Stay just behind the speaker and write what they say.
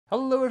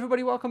Hello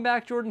everybody, welcome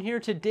back. Jordan here.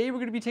 Today we're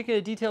going to be taking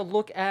a detailed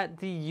look at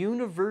the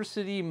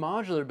University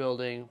Modular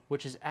Building,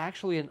 which is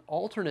actually an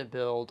alternate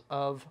build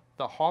of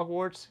the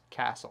Hogwarts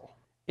Castle.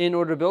 In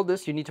order to build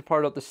this, you need to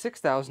part out the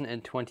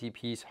 6,020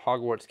 piece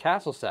Hogwarts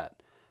Castle set.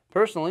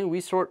 Personally,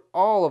 we sort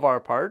all of our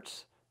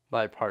parts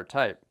by part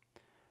type.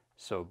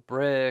 So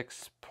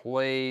bricks,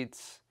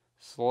 plates,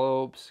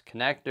 slopes,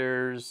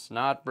 connectors,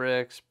 knot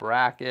bricks,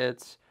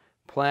 brackets,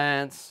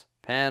 plants,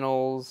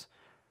 panels,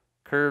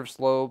 curved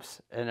slopes,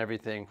 and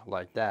everything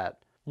like that.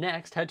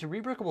 Next, head to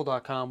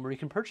rebrickable.com where you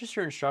can purchase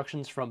your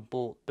instructions from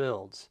Bolt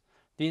Builds.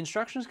 The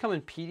instructions come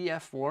in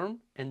PDF form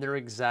and they're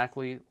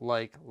exactly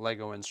like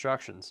Lego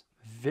instructions.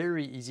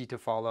 Very easy to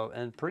follow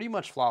and pretty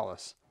much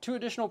flawless. Two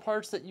additional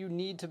parts that you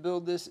need to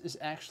build this is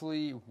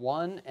actually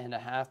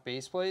 1.5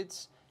 base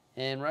plates,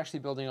 and we're actually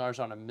building ours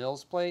on a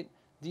Mills plate.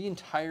 The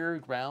entire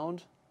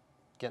ground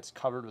gets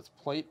covered with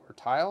plate or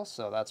tile,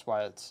 so that's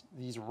why it's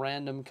these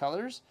random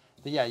colors.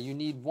 But yeah, you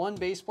need 1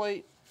 base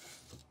plate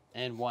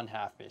and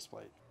 1/2 base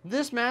plate.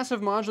 This massive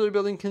modular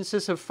building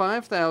consists of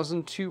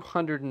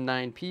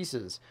 5,209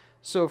 pieces.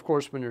 So of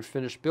course, when you're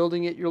finished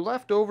building it, you're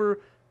left over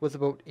with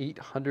about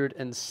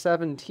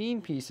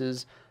 817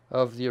 pieces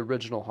of the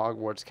original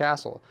Hogwarts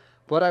Castle.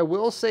 But I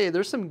will say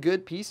there's some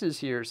good pieces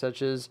here,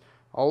 such as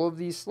all of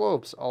these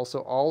slopes,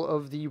 also all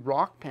of the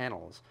rock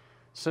panels,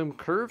 some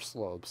curved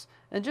slopes,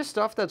 and just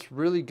stuff that's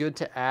really good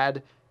to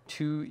add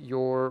to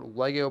your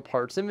Lego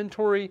parts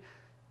inventory.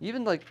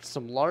 Even like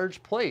some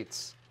large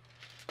plates,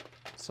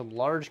 some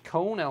large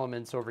cone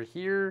elements over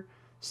here,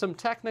 some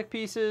Technic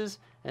pieces,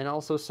 and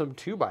also some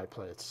 2x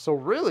plates. So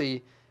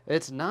really,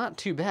 it's not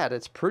too bad.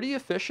 It's pretty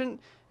efficient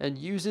and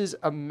uses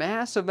a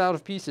massive amount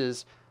of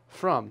pieces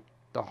from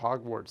the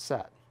Hogwarts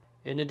set.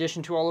 In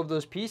addition to all of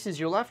those pieces,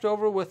 you're left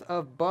over with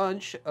a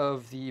bunch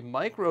of the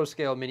micro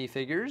scale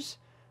minifigures,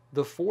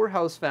 the 4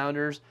 house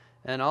founders,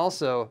 and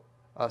also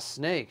a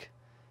snake.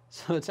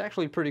 So it's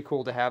actually pretty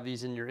cool to have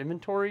these in your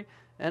inventory.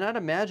 And I'd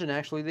imagine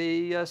actually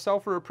they sell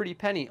for a pretty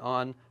penny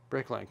on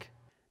Bricklink.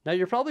 Now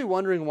you're probably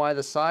wondering why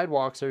the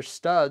sidewalks are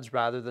studs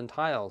rather than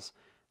tiles.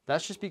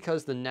 That's just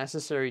because the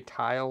necessary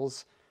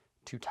tiles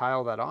to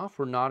tile that off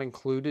were not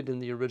included in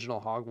the original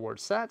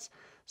Hogwarts sets.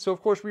 So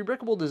of course,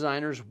 Rebrickable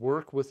designers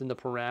work within the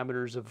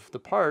parameters of the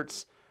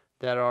parts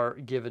that are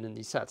given in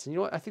these sets. And you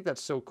know what? I think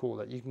that's so cool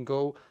that you can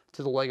go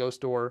to the Lego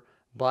store,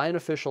 buy an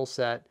official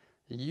set,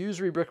 use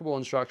Rebrickable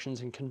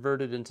instructions, and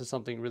convert it into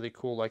something really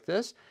cool like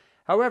this.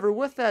 However,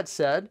 with that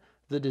said,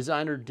 the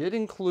designer did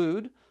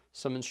include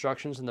some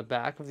instructions in the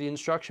back of the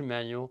instruction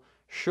manual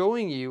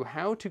showing you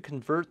how to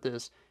convert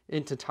this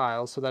into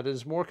tiles so that it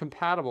is more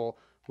compatible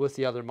with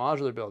the other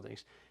modular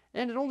buildings.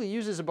 And it only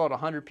uses about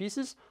 100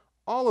 pieces,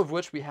 all of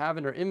which we have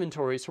in our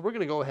inventory, so we're going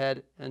to go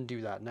ahead and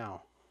do that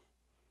now.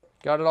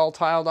 Got it all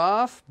tiled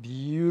off?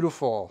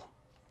 Beautiful.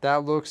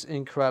 That looks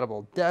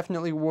incredible.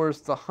 Definitely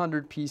worth the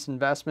 100-piece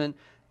investment.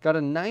 Got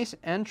a nice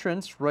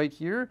entrance right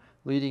here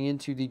leading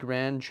into the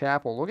grand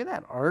chapel. Look at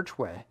that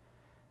archway.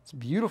 It's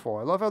beautiful.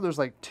 I love how there's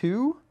like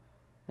 2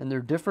 and they're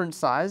different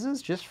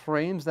sizes. Just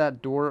frames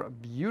that door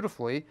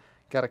beautifully.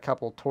 Got a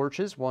couple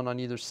torches, one on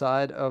either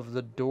side of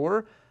the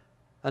door.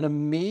 An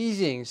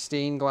amazing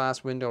stained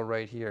glass window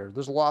right here.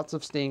 There's lots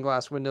of stained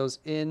glass windows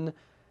in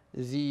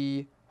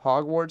the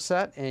Hogwarts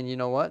set, and you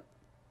know what?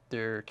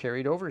 They're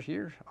carried over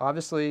here.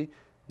 Obviously,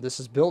 this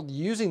is built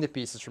using the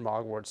pieces from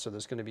Hogwarts, so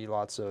there's going to be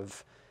lots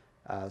of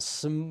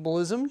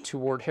symbolism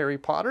toward Harry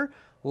Potter.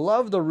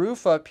 Love the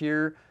roof up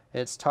here.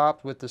 It's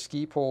topped with the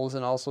ski poles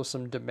and also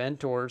some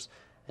Dementors.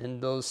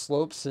 And those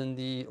slopes in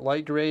the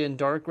light gray and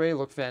dark gray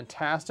look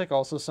fantastic.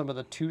 Also some of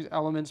the tooth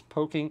elements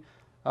poking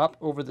up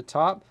over the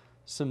top.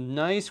 Some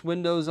nice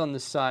windows on the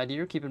side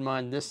here. Keep in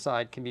mind this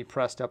side can be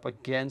pressed up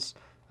against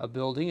a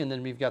building. And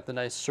then we've got the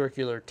nice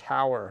circular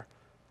tower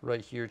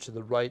right here to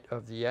the right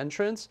of the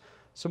entrance.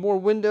 Some more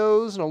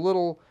windows and a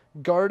little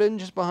garden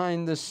just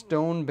behind this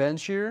stone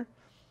bench here.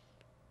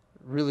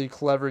 Really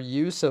clever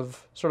use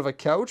of sort of a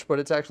couch, but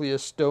it's actually a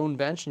stone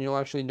bench, and you'll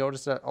actually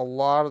notice that a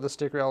lot of the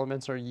sticker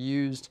elements are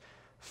used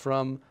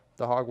from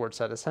the Hogwarts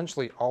set,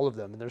 essentially all of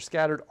them, and they're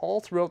scattered all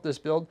throughout this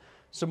build.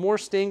 Some more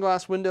stained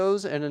glass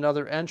windows and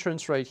another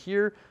entrance right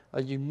here,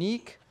 a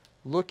unique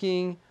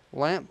looking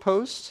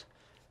lamppost,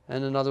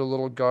 and another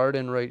little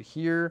garden right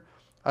here.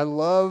 I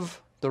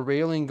love the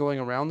railing going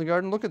around the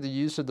garden. Look at the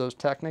use of those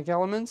Technic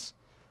elements.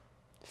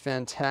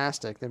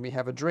 Fantastic. Then we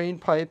have a drain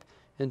pipe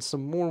and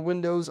some more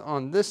windows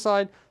on this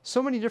side.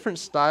 So many different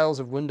styles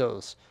of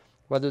windows,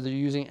 whether they're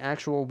using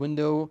actual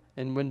window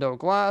and window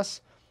glass,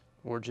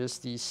 or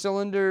just these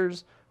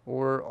cylinders,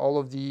 or all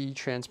of the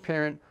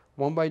transparent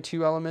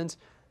 1x2 elements.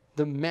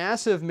 The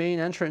massive main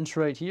entrance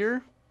right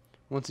here.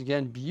 Once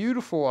again,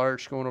 beautiful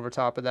arch going over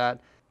top of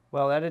that.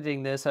 While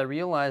editing this, I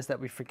realized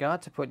that we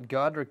forgot to put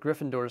Godric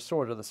Gryffindor's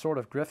sword, or the Sword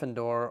of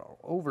Gryffindor,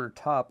 over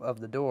top of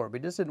the door. We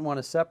just didn't want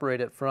to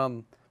separate it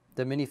from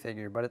the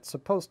minifigure, but it's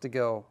supposed to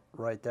go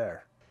right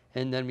there.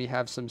 And then we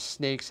have some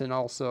snakes and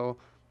also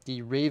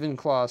the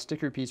Ravenclaw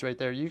sticker piece right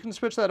there. You can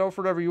switch that out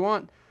for whatever you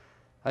want.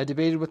 I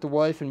debated with the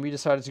wife and we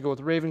decided to go with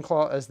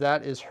Ravenclaw as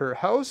that is her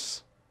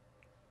house.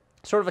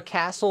 Sort of a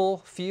castle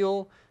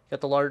feel.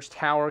 Got the large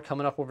tower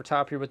coming up over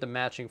top here with the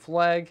matching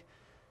flag.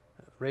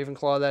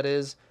 Ravenclaw, that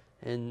is.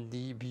 And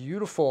the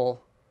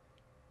beautiful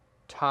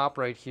top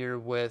right here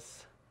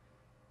with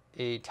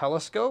a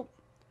telescope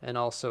and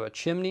also a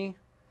chimney.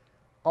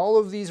 All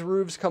of these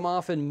roofs come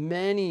off in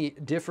many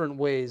different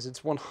ways. It's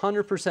 100%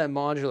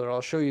 modular.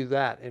 I'll show you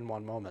that in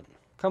one moment.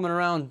 Coming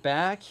around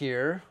back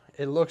here,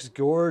 it looks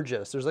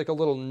gorgeous. There's like a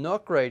little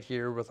nook right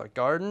here with a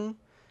garden,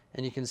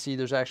 and you can see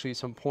there's actually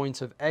some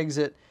points of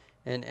exit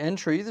and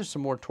entry. There's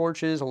some more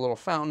torches, a little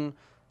fountain,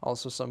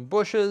 also some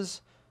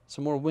bushes,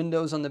 some more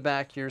windows on the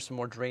back here, some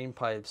more drain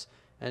pipes,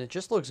 and it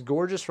just looks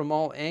gorgeous from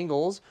all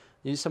angles.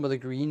 Use some of the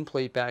green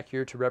plate back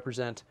here to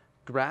represent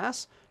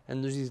grass,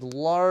 and there's these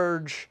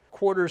large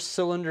quarter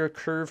cylinder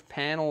curved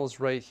panels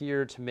right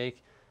here to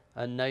make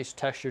a nice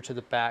texture to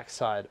the back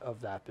side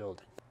of that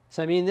building.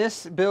 So I mean,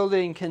 this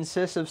building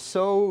consists of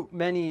so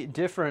many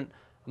different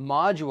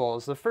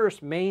modules. The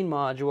first main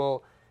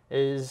module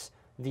is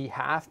the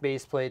half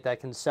base plate that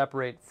can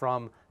separate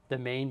from the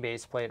main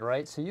base plate,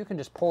 right? So you can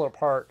just pull it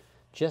apart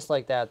just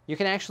like that. You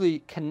can actually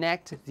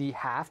connect the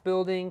half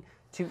building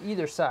to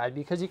either side,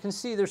 because you can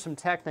see there's some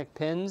Technic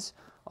pins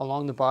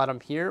along the bottom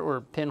here, or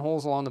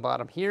pinholes along the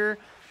bottom here,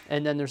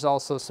 and then there's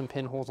also some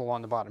pinholes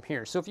along the bottom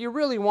here. So if you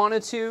really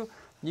wanted to,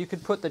 you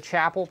could put the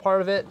chapel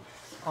part of it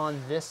on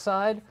this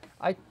side.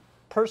 I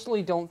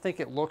personally don't think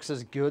it looks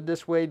as good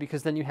this way,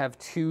 because then you have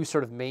two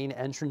sort of main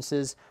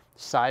entrances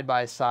side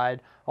by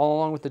side, all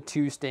along with the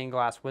two stained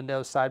glass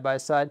windows side by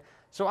side.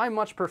 So I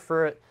much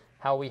prefer it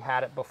how we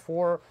had it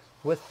before,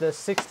 with the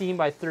 16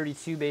 by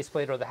 32 base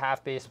plate, or the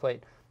half base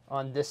plate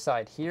on this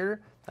side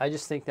here. I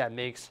just think that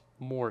makes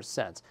more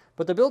sense.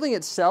 But the building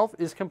itself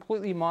is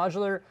completely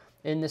modular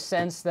in the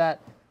sense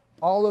that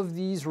all of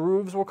these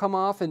roofs will come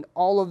off, and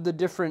all of the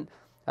different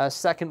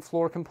second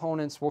floor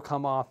components will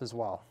come off as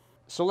well.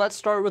 So let's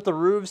start with the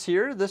roofs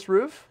here. This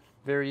roof,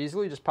 very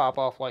easily, just pop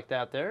off like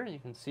that there. You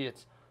can see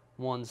it's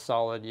one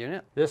solid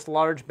unit. This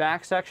large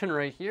back section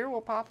right here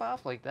will pop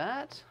off like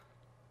that.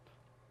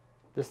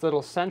 This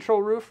little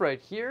central roof right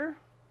here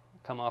will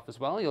come off as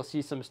well. You'll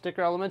see some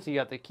sticker elements. You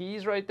got the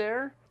keys right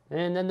there.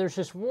 And then there's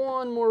just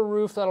one more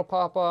roof that'll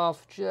pop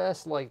off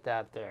just like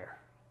that there.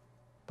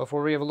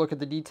 Before we have a look at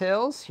the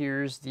details,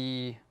 here's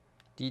the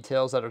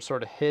details that are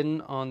sort of hidden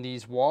on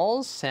these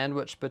walls,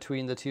 sandwiched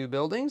between the two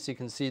buildings. You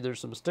can see there's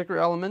some sticker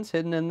elements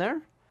hidden in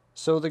there.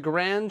 So the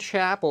grand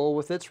chapel,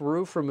 with its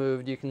roof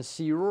removed, you can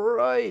see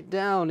right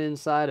down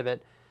inside of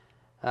it.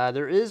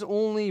 There is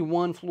only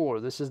one floor.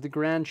 This is the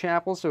grand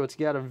chapel, so it's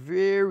got a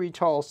very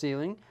tall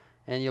ceiling,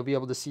 and you'll be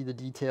able to see the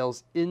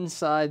details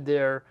inside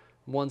there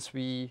once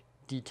we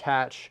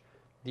detach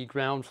the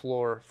ground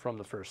floor from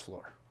the first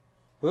floor.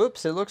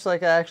 Oops, it looks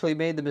like I actually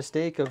made the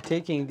mistake of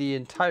taking the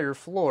entire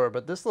floor,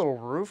 but this little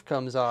roof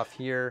comes off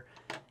here,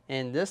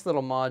 and this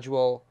little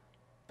module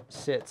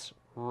sits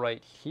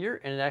right here,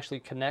 and it actually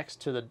connects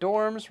to the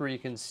dorms, where you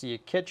can see a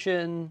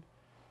kitchen,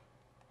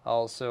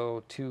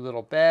 also two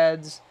little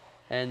beds,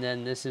 and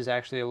then this is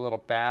actually a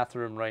little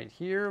bathroom right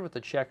here with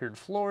a checkered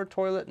floor,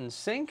 toilet, and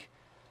sink.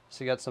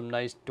 So you got some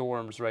nice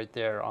dorms right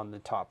there on the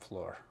top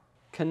floor.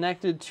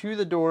 Connected to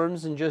the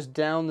dorms and just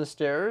down the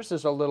stairs,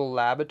 there's a little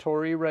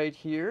laboratory right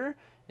here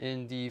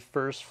in the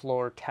first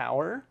floor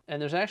tower. And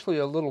there's actually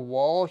a little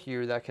wall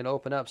here that can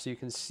open up, so you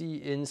can see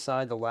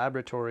inside the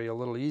laboratory a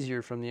little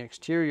easier from the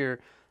exterior,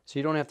 so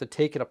you don't have to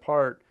take it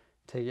apart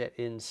to get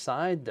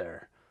inside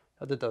there.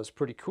 I thought that was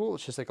pretty cool.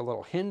 It's just like a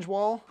little hinge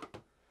wall.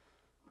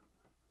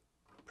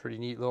 Pretty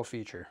neat little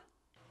feature.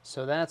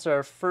 So that's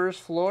our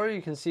first floor.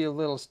 You can see a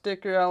little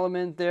sticker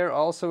element there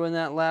also in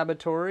that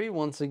laboratory.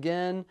 Once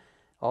again,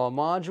 all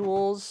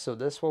modules, so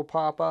this will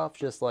pop off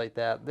just like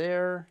that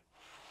there.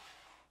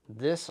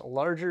 This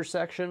larger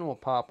section will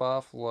pop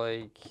off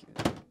like,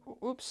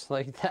 oops,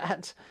 like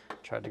that.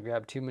 Tried to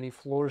grab too many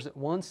floors at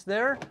once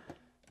there.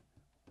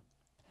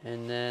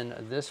 And then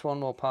this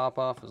one will pop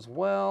off as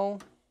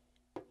well.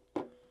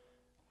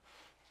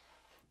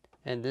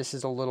 And this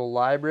is a little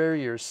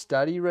library or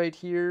study right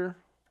here.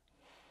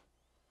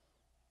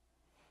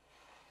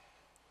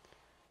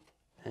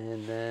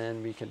 And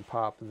then we can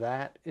pop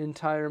that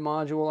entire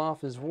module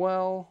off as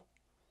well.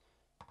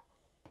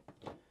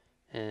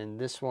 And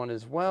this one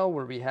as well,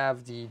 where we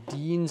have the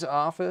dean's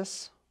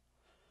office.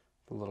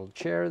 The little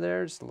chair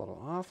there, just a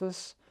little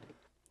office.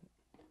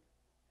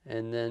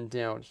 And then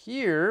down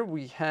here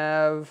we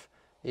have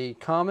a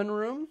common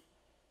room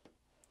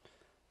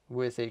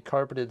with a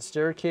carpeted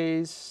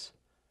staircase,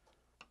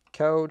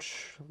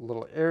 couch, a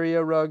little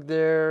area rug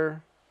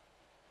there.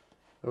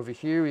 Over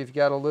here we've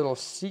got a little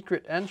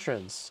secret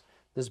entrance.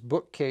 This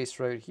bookcase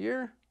right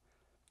here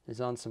is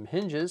on some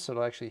hinges, so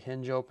it'll actually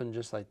hinge open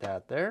just like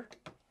that there.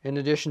 In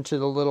addition to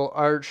the little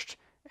arched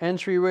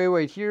entryway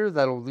right here,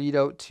 that'll lead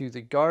out to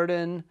the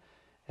garden.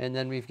 And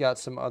then we've got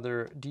some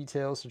other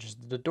details, such as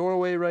the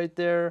doorway right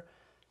there.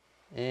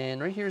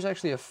 And right here is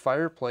actually a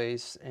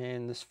fireplace,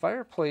 and this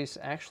fireplace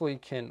actually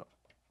can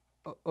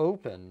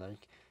open.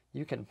 Like,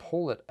 you can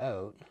pull it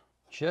out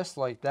just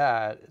like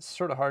that. It's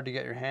sort of hard to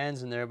get your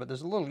hands in there, but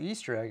there's a little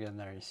Easter egg in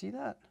there. You see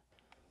that?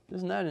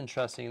 Isn't that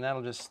interesting? And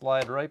that'll just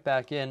slide right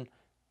back in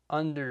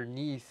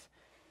underneath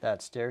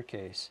that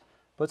staircase.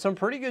 But some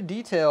pretty good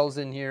details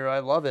in here. I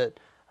love it.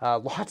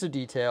 Lots of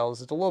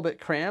details. It's a little bit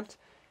cramped,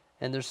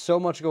 and there's so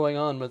much going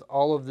on with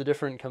all of the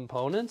different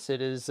components.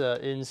 It is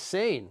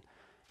insane.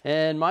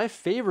 And my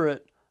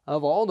favorite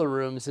of all the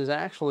rooms is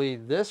actually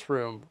this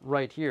room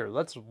right here.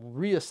 Let's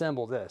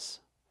reassemble this.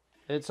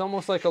 It's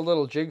almost like a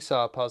little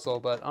jigsaw puzzle,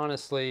 but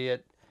honestly,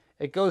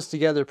 it goes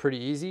together pretty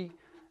easy.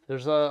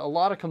 There's a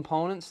lot of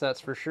components, that's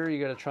for sure.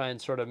 You got to try and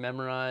sort of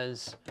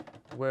memorize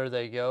where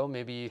they go.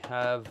 Maybe you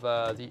have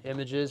the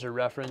images or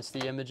reference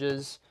the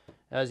images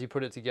as you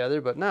put it together,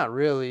 but not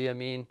really. I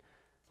mean,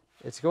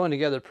 it's going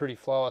together pretty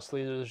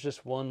flawlessly. There's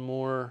just one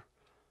more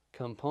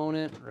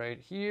component right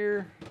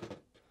here.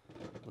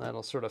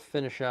 That'll sort of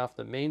finish off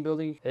the main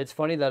building. It's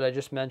funny that I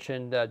just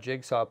mentioned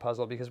jigsaw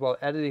puzzle, because while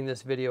editing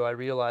this video, I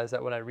realized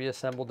that when I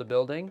reassembled the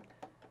building,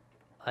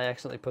 I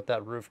accidentally put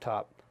that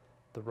rooftop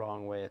the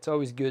wrong way. It's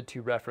always good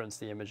to reference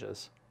the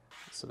images.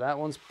 So that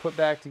one's put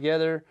back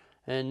together,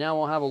 and now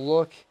we'll have a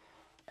look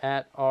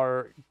at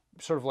our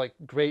sort of like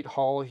great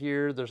hall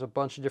here. There's a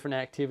bunch of different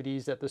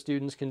activities that the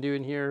students can do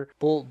in here.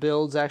 Bolt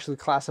Builds actually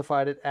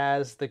classified it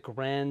as the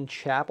Grand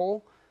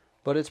Chapel,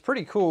 but it's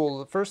pretty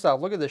cool. First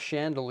off, look at the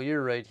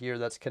chandelier right here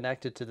that's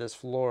connected to this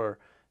floor.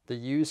 The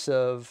use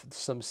of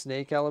some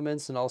snake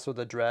elements and also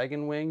the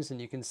dragon wings, and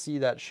you can see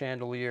that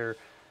chandelier.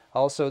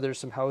 Also, there's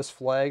some house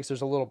flags.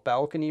 There's a little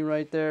balcony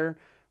right there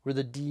where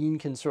the dean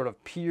can sort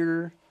of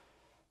peer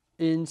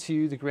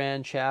into the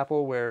Grand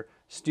Chapel, where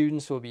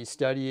students will be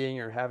studying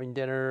or having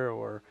dinner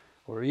or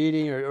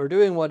eating or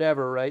doing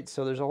whatever, right?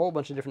 So there's a whole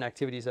bunch of different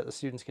activities that the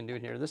students can do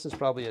in here. This is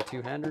probably a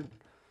two-hander,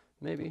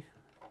 maybe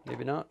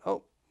not.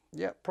 Oh,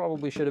 yeah,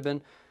 probably should have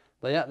been.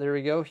 But yeah, there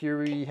we go.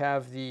 Here we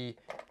have the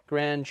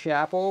Grand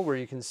Chapel, where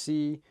you can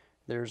see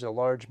there's a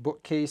large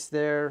bookcase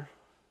there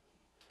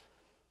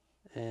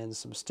and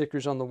some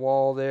stickers on the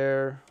wall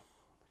there,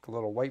 like a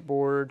little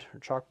whiteboard or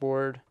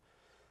chalkboard,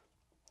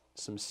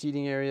 some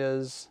seating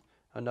areas,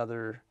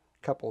 another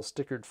couple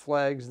stickered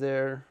flags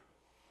there,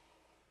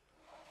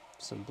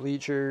 some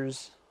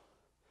bleachers.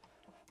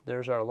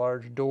 There's our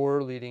large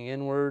door leading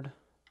inward,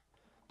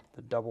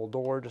 the double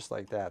door just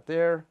like that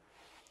there.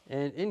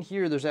 And in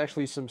here there's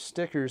actually some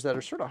stickers that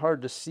are sort of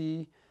hard to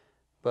see,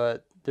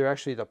 but they're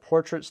actually the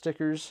portrait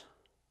stickers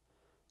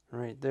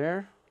right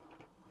there.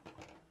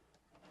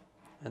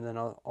 And then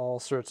all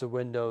sorts of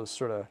windows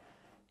sort of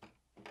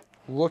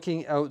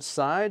looking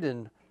outside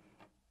and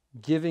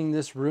giving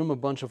this room a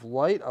bunch of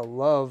light. I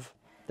love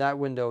that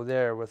window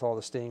there with all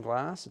the stained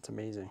glass. It's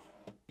amazing.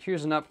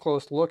 Here's an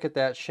up-close look at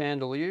that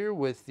chandelier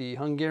with the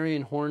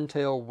Hungarian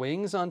horntail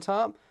wings on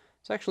top.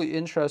 It's actually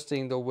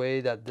interesting the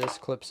way that this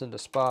clips into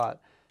spot.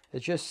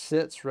 It just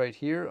sits right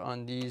here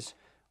on these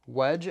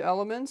wedge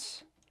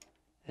elements,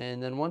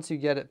 and then once you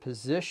get it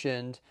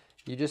positioned,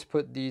 you just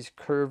put these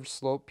curved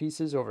slope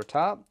pieces over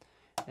top,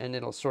 and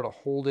it'll sort of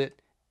hold it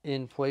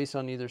in place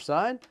on either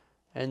side,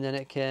 and then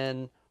it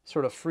can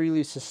sort of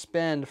freely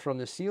suspend from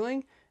the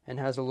ceiling and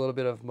has a little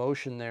bit of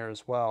motion there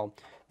as well.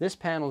 This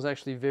panel is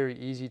actually very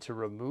easy to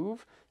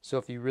remove, so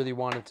if you really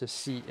wanted to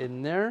see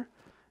in there,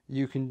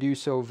 you can do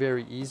so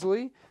very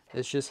easily.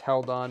 It's just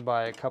held on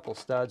by a couple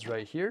studs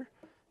right here,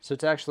 so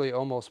it's actually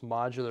almost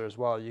modular as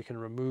well. You can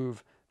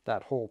remove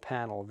that whole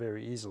panel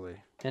very easily.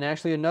 And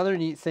actually another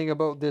neat thing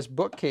about this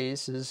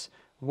bookcase is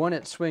when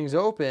it swings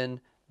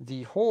open,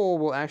 the hole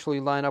will actually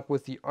line up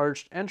with the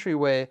arched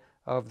entryway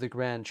of the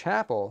Grand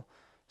Chapel,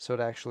 so it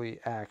actually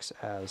acts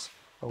as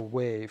a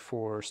way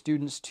for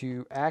students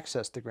to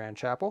access the Grand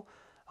Chapel.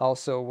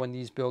 Also, when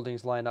these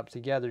buildings line up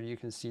together, you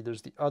can see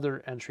there's the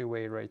other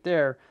entryway right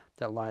there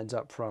that lines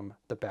up from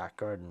the back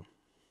garden.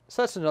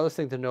 So that's another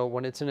thing to note.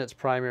 When it's in its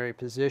primary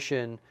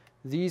position,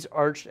 these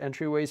arched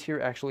entryways here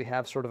actually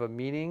have sort of a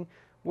meaning,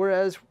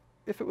 whereas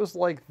if it was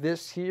like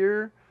this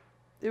here,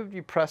 it would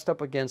be pressed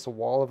up against the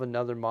wall of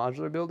another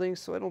modular building,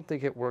 so I don't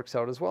think it works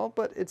out as well,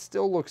 but it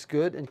still looks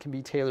good and can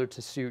be tailored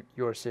to suit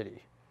your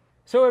city.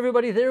 So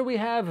everybody, there we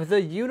have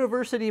the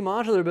University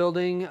Modular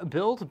Building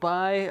built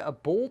by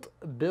Bolt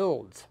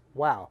Builds.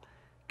 Wow,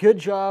 good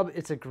job.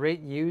 It's a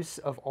great use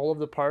of all of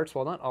the parts,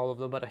 well, not all of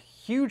them, but a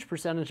huge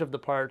percentage of the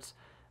parts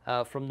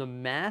from the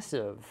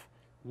massive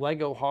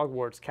Lego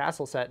Hogwarts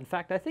Castle set. In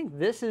fact, I think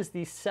this is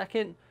the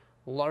second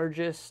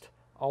largest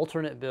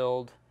alternate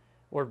build,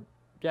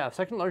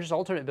 second largest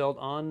alternate build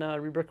on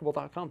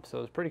rebrickable.com,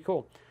 so it's pretty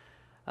cool.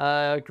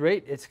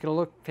 Great, it's gonna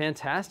look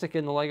fantastic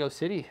in the Lego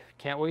City.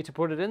 Can't wait to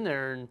put it in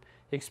there and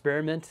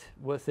experiment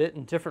with it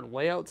in different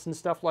layouts and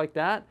stuff like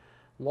that.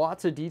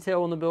 Lots of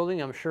detail in the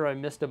building. I'm sure I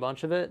missed a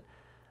bunch of it.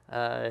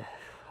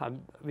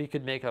 We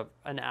could make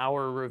an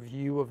hour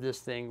review of this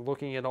thing,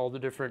 looking at all the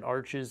different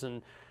arches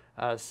and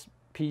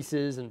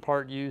pieces and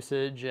part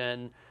usage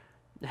and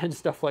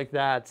stuff like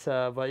that.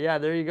 But yeah,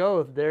 there you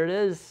go. There it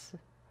is.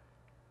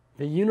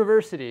 The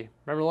University.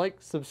 Remember to like,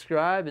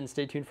 subscribe, and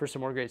stay tuned for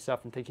some more great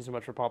stuff. And thank you so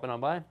much for popping on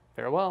by.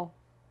 Farewell.